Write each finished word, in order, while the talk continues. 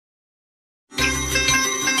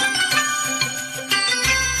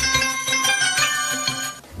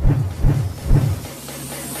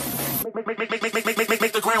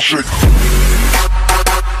Make the ground shake.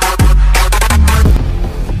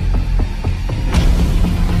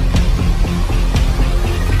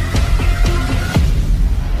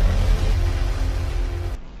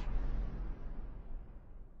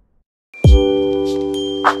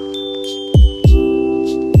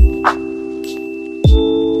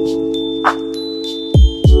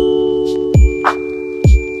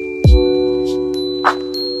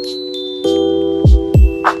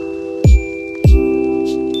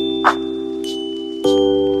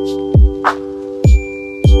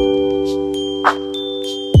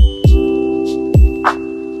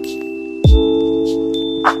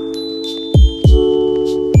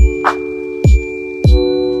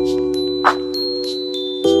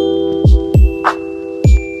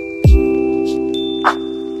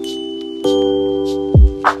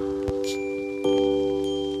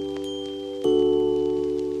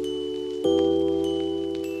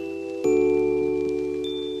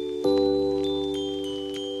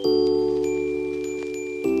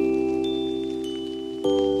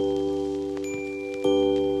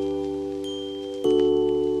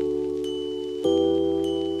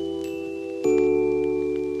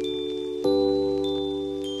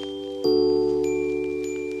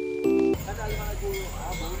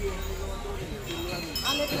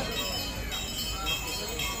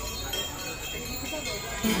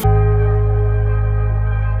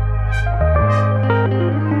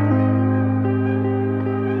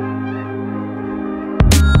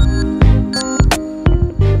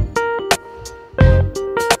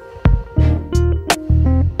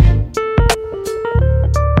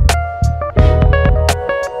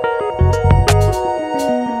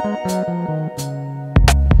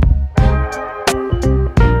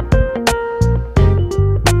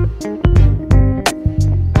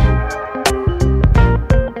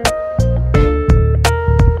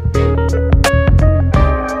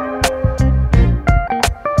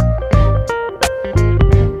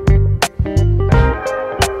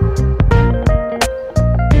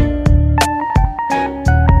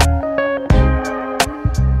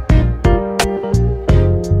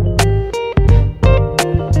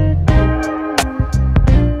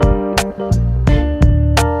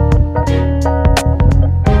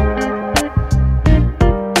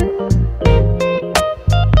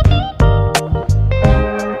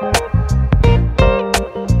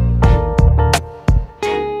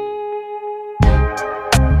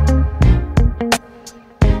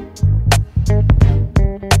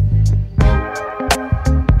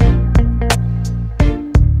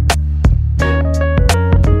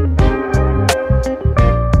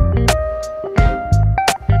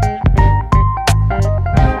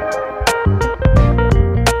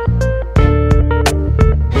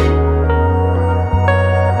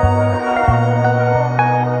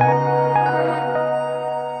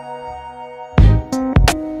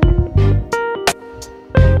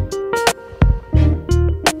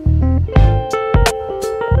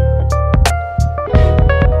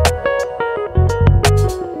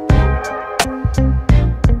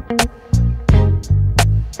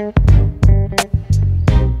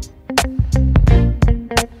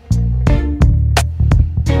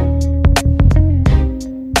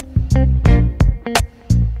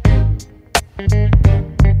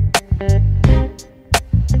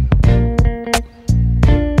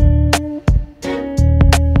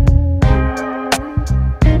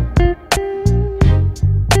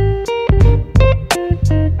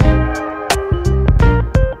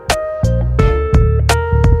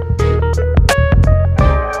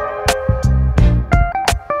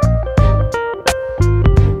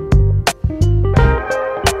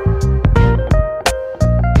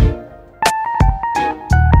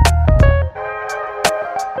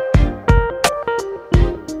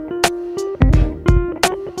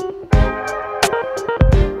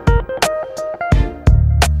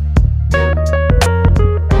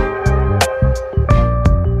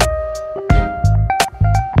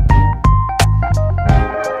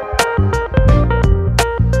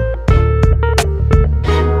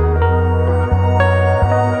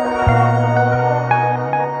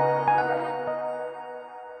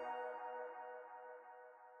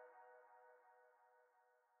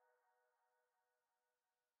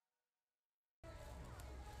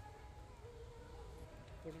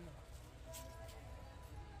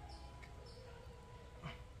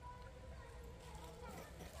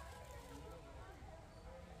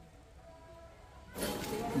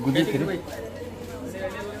 Gudi kiri.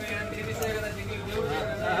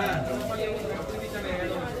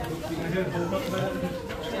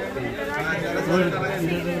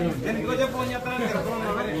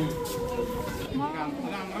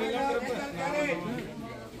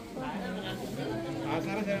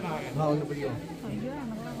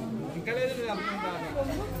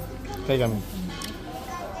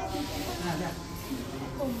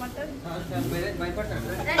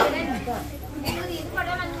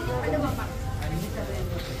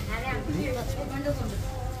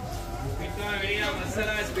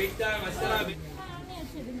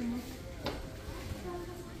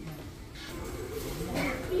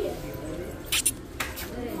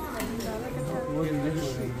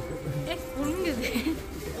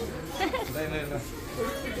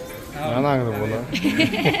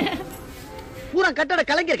 பூரா கட்டட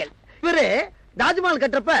கலைஞர்கள். இவரு தாஜ்மஹால்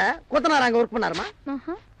கட்டுறப்ப கொத்தனார் அங்க ஒர்க் பண்ணாருமா.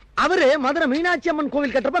 அவரு மதுரை மீனாட்சி அம்மன்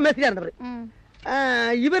கோவில் கட்டுறப்ப மேஸ்திரியா இருந்தவர்.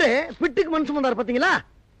 இவரு பிட்டுக்கு மண் சுமந்தார் பாத்தீங்களா,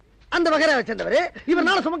 அந்த வகையை வச்சிருந்தவர்.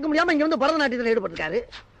 இவரால சுமக்க முடியாம இங்க வந்து பரதநாட்டியத்தில் ஈடுபட்டிருக்காரு.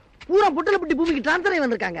 பூரா புட்டலப்பட்டி பூமிக்கு டிரான்ஸ்பர் ஆகி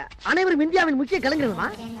வந்திருக்காங்க. அனைவரும் இந்தியாவின் முக்கிய கலைஞர்கள்மா.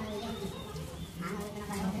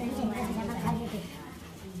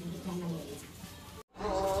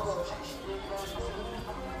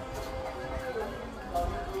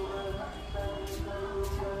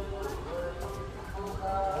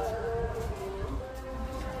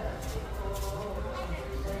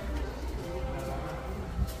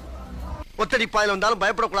 ஒத்தடி பாயில வந்தாலும்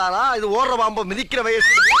பயப்படக்கூடாதா? இது ஓடுற பாம்பை மிதிக்கிற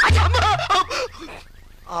வயசு.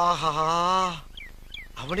 ஆஹா,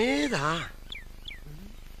 அவனேதான்.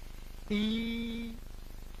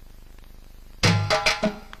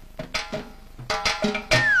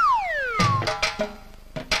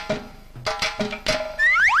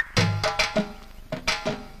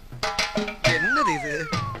 என்னது இது?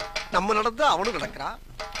 நம்ம நடந்தா அவனும் நடக்கிறான்,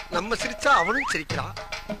 நம்ம சிரிச்சா அவனும் சிரிக்கிறான்.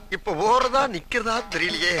 இப்ப ஓடுறதா நிக்கிறதா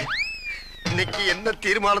தெரியலையே. இன்னைக்கு என்ன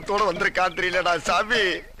தீர்மானத்தோட வந்திருக்கா தெரியலடா சாமி.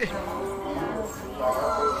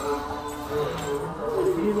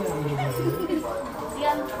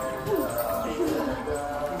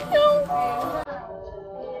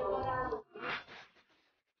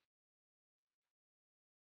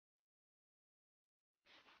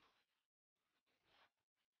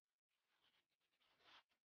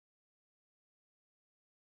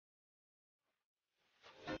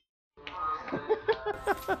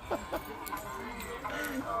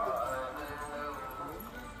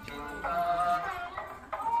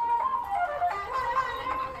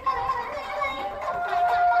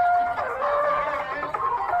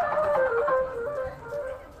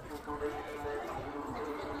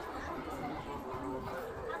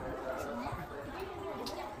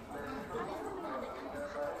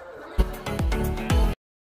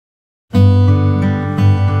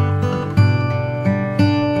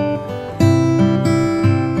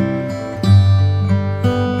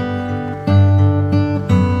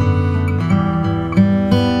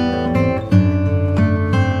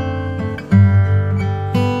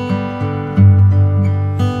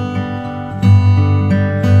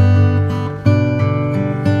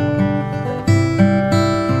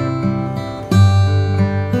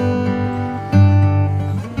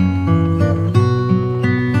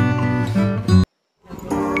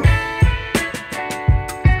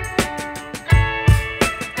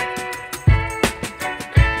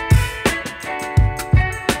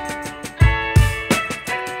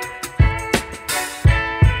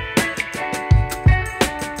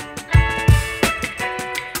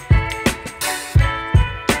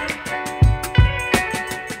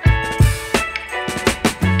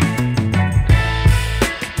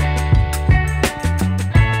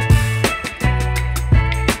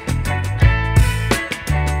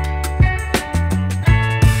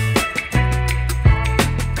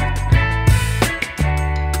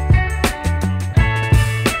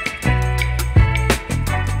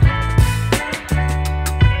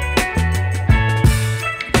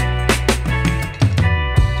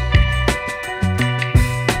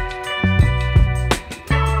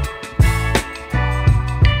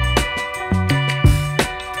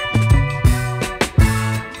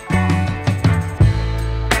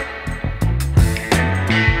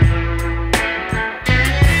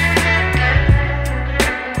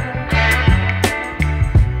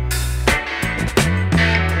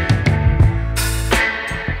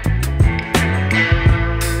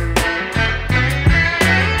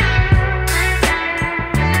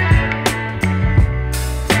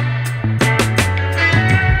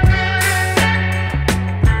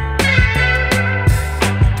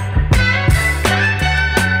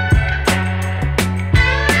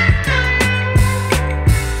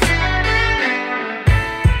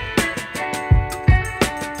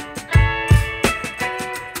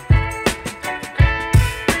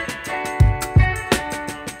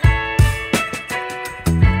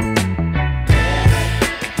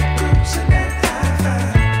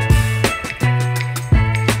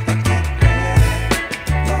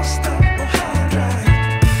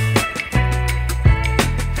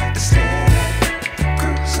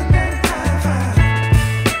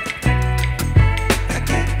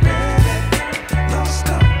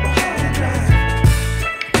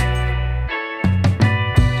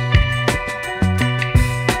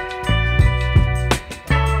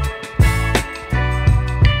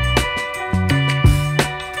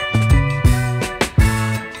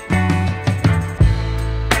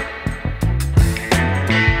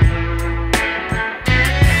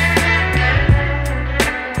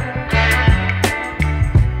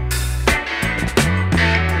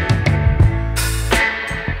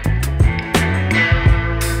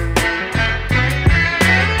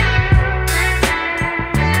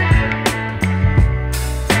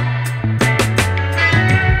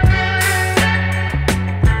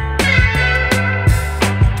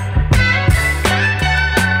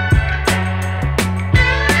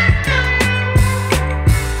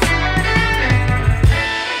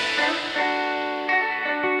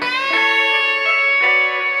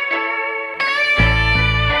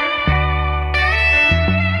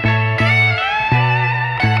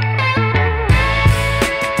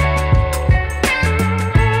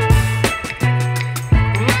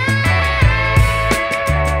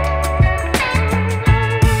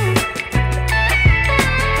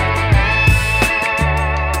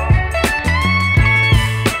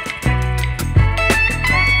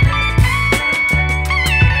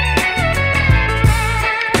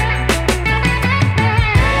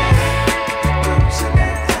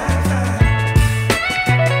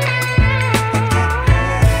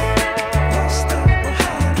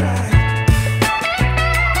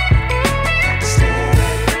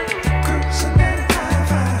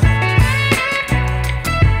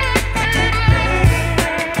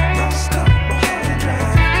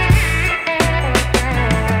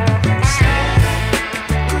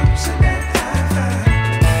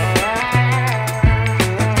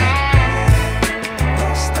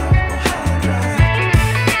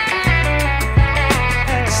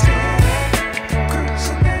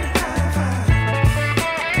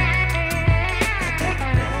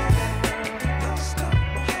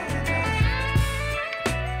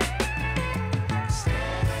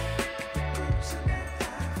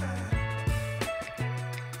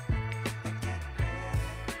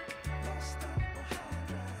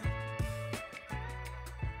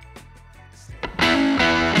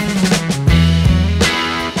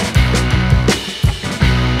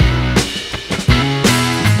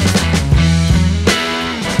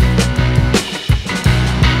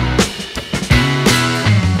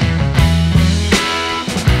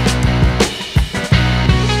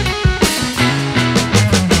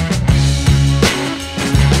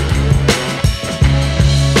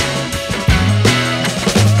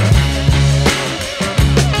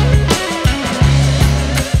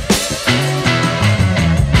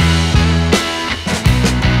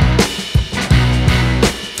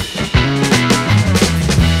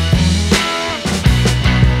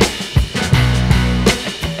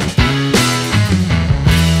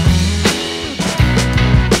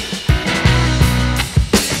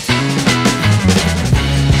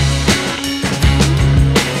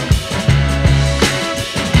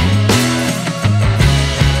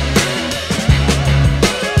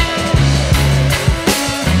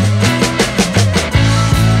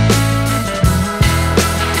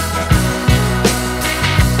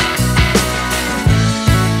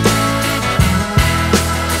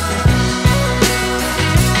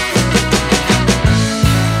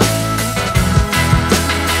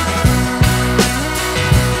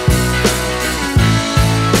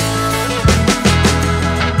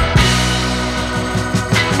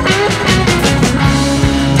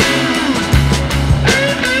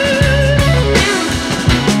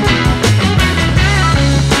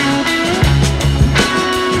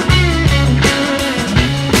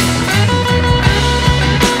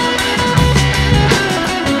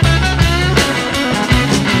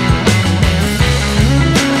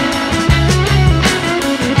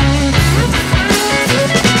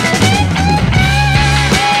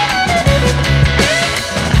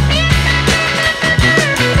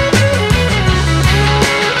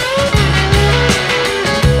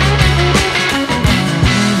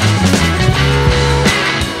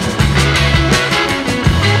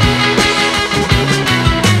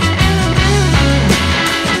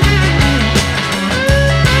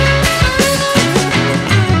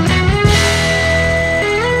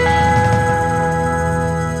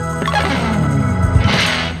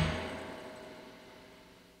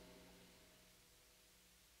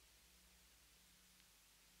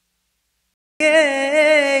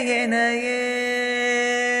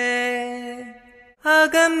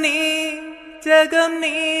 ஜகம்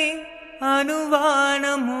நீ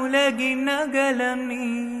அனுவானம் உலகின் அகலம் நீ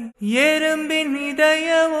எறும்பின் இதய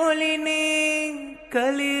ஒளி நீ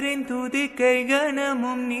களிரின் துதிக்கை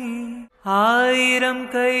கணமும் நீ 1000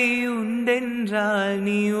 கை உண்டென்றால்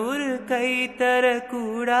நீ ஒரு கை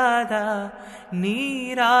தரக்கூடாதா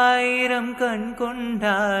நீர் 1000 கண்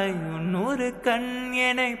கொண்டாய் உன்னொரு கண்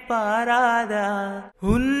என்னை பாராதா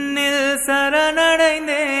உன்னில்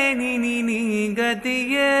சரணடைந்தேன் இனி நீ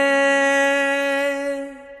கதியே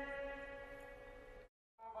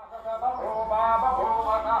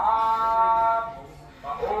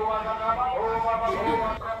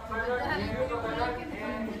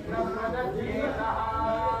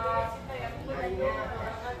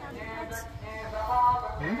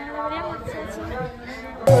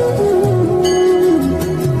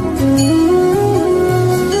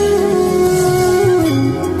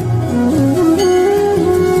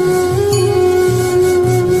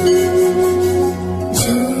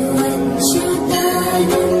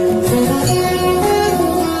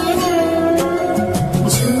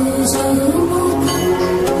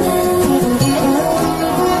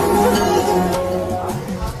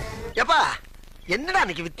என்னடா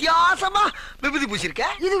இன்னைக்கு வித்தியாசமா விபூதி பூசிருக்க?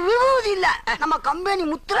 இது விபூதி இல்ல, நம்ம கம்பெனி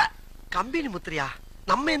முத்திரை. கம்பெனி முத்திரையா?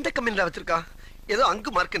 நம்ம எந்த கம்பெனில வச்சிருக்கோம்? ஏதோ அங்கு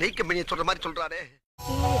மார்க்க நெய் கம்பெனியை சொல்ற மாதிரி சொல்றாரு.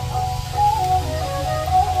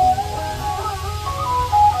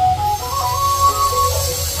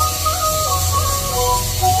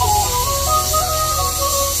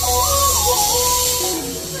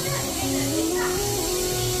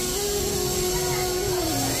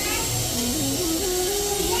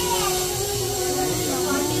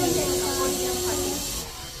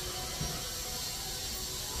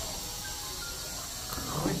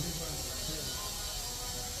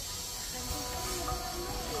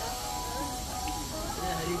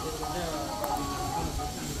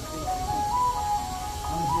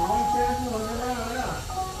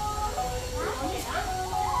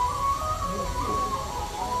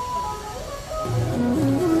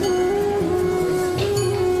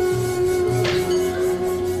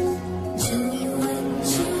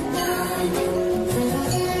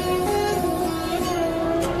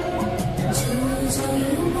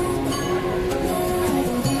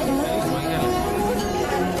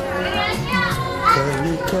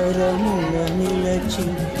 నిలచి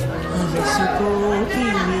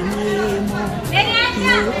అలసిపోతీనేమో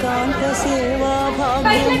ఏకాంత సేవా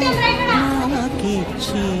భాగ్యం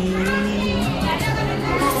నాకిచ్చి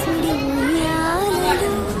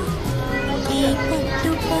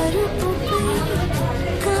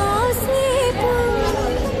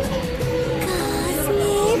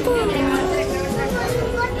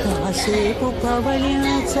కాసేపు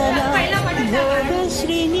పవళించలా భోగ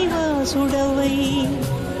శ్రీనివాసుడవై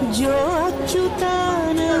जो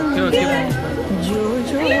अच्युतानंद जो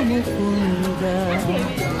जो मुकुंद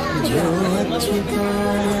जो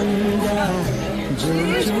अच्युतानंद जो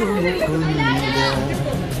जो मुकुंद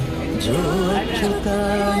जो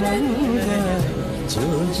अच्युतानंद जो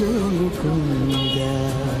जो मुकुंद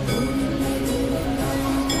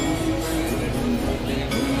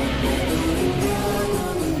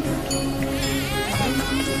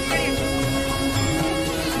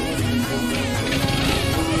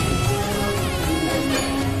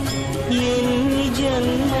ఎన్ని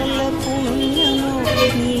జన్మల పుణ్యము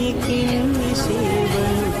నీకిన్ని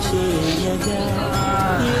సేవలు చేయగా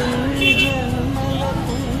ఎన్ని జన్మల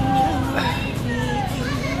పుణ్యము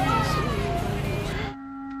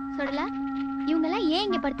சொல்லல இவங்க எல்லாம் ஏன்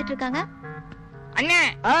இங்க படுத்துட்டு இருக்காங்க? அண்ணே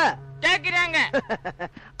கேக்குறாங்க.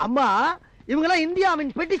 அம்மா இவங்க எல்லாம்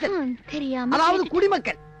இந்தியாவின் பெட்டிஷன் தெரியாம அதாவது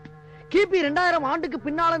குடிமக்கள். கிபி 2000 ஆண்டுக்கு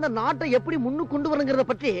பின்னால இந்த நாட்டை எப்படி முன்னுக்கு கொண்டு வரங்கிறத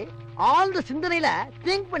பற்றி ஆழ்ந்த சிந்தனையில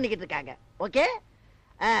திங்க் பண்ணிக்கிட்டு இருக்காங்க. ஓகே,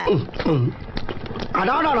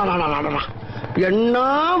 என்ன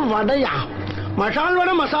வடையா? மசால்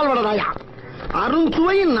வடை மசால் வடைதாயா? அருண்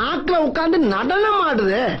சுவை நாக்குல உட்கார்ந்து நடனம்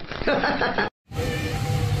ஆடுது.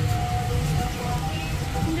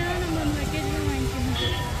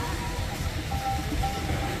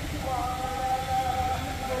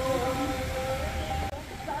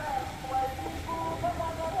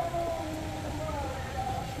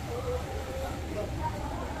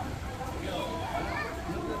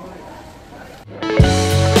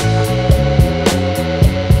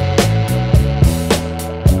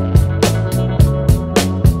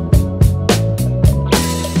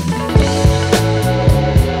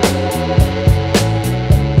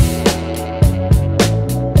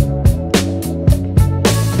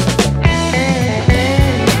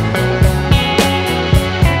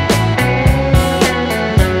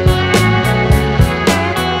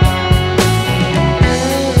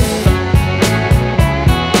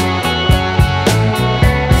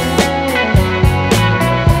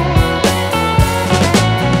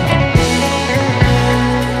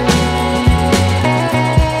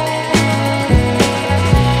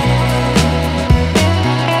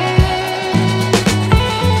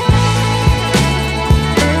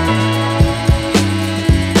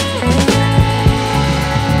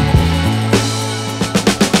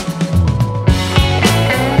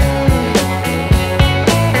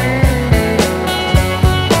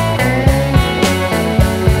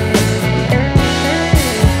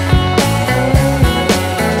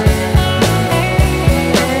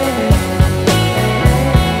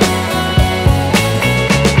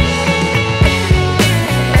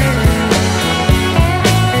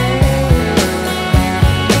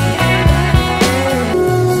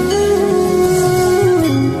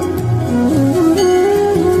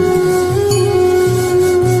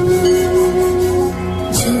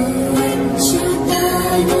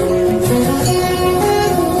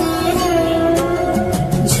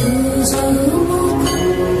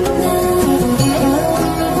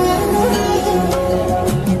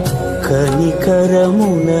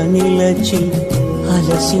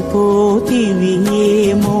 అలసిపోతివి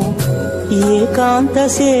ఏమో ఏకాంత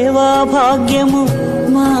సేవా భాగ్యము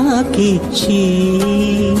మాకిచ్చి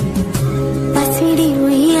పసిడి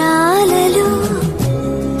ఉయ్యాలలో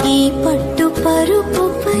ఈ పట్టు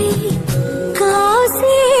పరుపుపై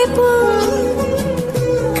కాసేపు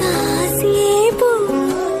కాసేపు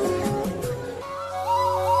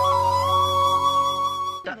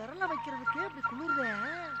விரல வைக்கிறதுக்கே இப்படி குளிர்ற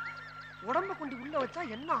உடம்ப கொண்டு உள்ள வச்சா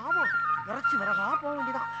என்ன ஆகும்? விரைச்சு விறகா போக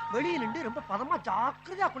வேண்டியதான். வெளியே நின்று ரொம்ப பதமா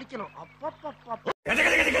ஜாக்கிரதையா குளிக்கணும். அப்பப்பப்பா.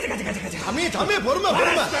 பொறுமை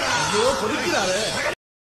பொறுமை. ஐயோ, கொதிக்கிறாரு.